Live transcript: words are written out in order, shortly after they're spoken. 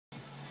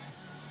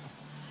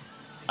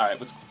All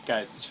right,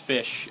 guys, it's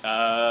Fish.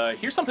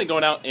 Here's something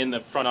going out in the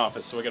front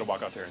office, so we're going to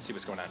walk out there and see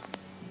what's going on.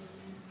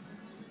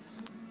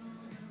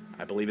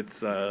 I believe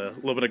it's a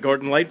little bit of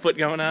Gordon Lightfoot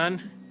going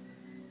on.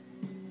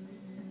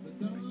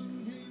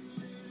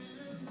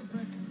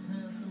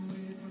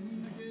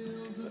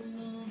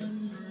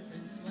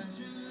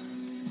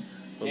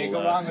 Can't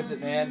go wrong with it,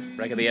 man.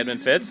 Wreck of the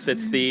Edmund Fitz.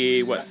 It's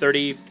the, what,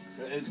 30...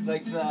 It's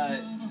like the, I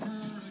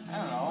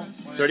don't know.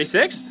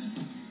 36th?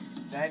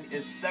 That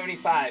is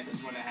 75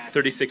 is when it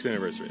happened. 36th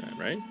anniversary then,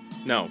 right?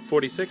 No,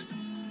 46th?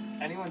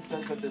 Anyone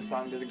says that this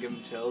song doesn't give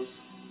them chills,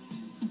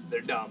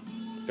 they're dumb.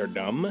 They're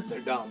dumb?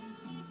 They're dumb.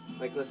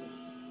 Like, listen.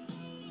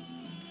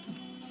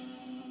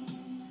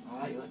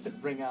 Oh, he lets it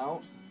ring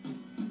out.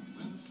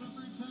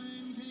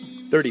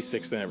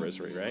 36th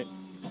anniversary, right?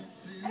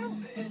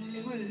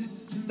 It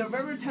was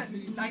November 10th,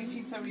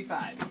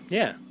 1975.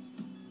 Yeah.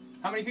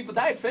 How many people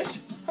died, Fish?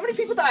 How many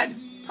people died?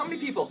 How many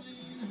people?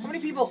 How many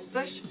people,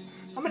 Fish?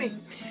 How many?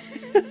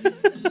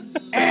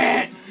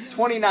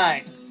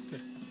 29.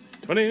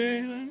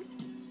 29?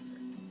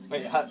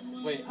 Wait,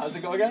 how's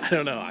it go again? I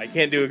don't know. I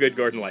can't do a good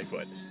Gordon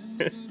Lightfoot.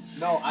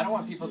 No, I don't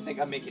want people to think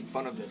I'm making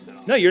fun of this at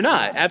all. No, you're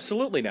not.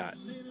 Absolutely not.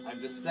 I'm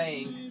just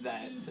saying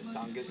that the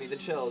song gives me the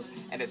chills,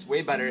 and it's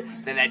way better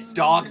than that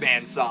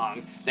Dogman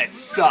song that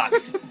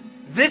sucks.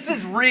 This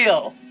is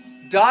real.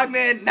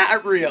 Dogman,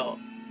 not real.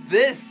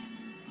 This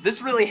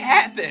really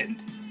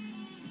happened.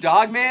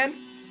 Dogman?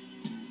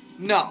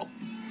 No.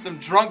 Some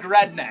drunk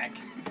redneck.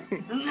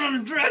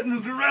 I'm dressed in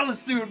a gorilla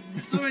suit.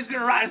 Somebody's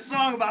gonna write a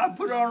song about it and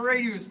put it on a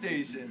radio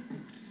station.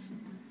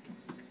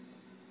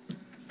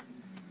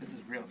 This is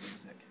real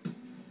music.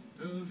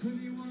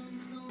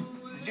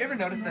 Did you ever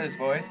notice that his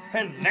voice?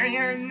 I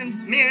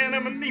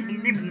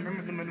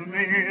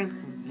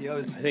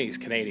think he's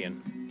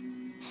Canadian.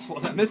 Well,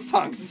 then this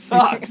song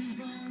sucks.